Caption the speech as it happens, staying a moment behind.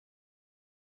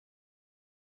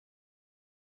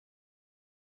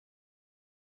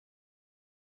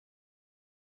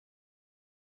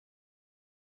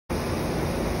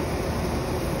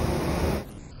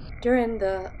During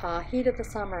the heat of the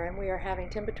summer, and we are having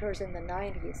temperatures in the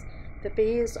 90s, the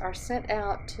bees are sent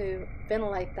out to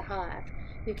ventilate the hive.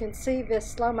 You can see this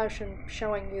slow motion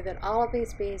showing you that all of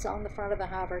these bees on the front of the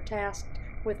hive are tasked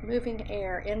with moving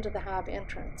air into the hive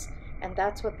entrance, and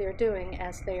that's what they're doing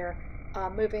as they're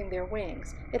moving their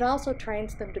wings. It also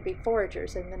trains them to be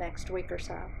foragers in the next week or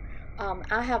so.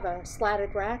 I have a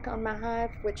slatted rack on my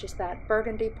hive, which is that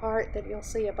burgundy part that you'll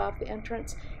see above the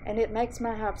entrance, and it makes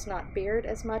my hives not beard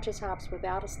as much as hives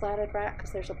without a slatted rack, because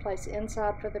there's a place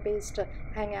inside for the bees to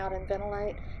hang out and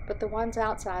ventilate, but the ones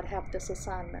outside have this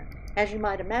assignment. As you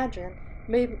might imagine,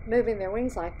 moving their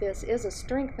wings like this is a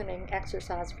strengthening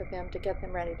exercise for them to get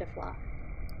them ready to fly.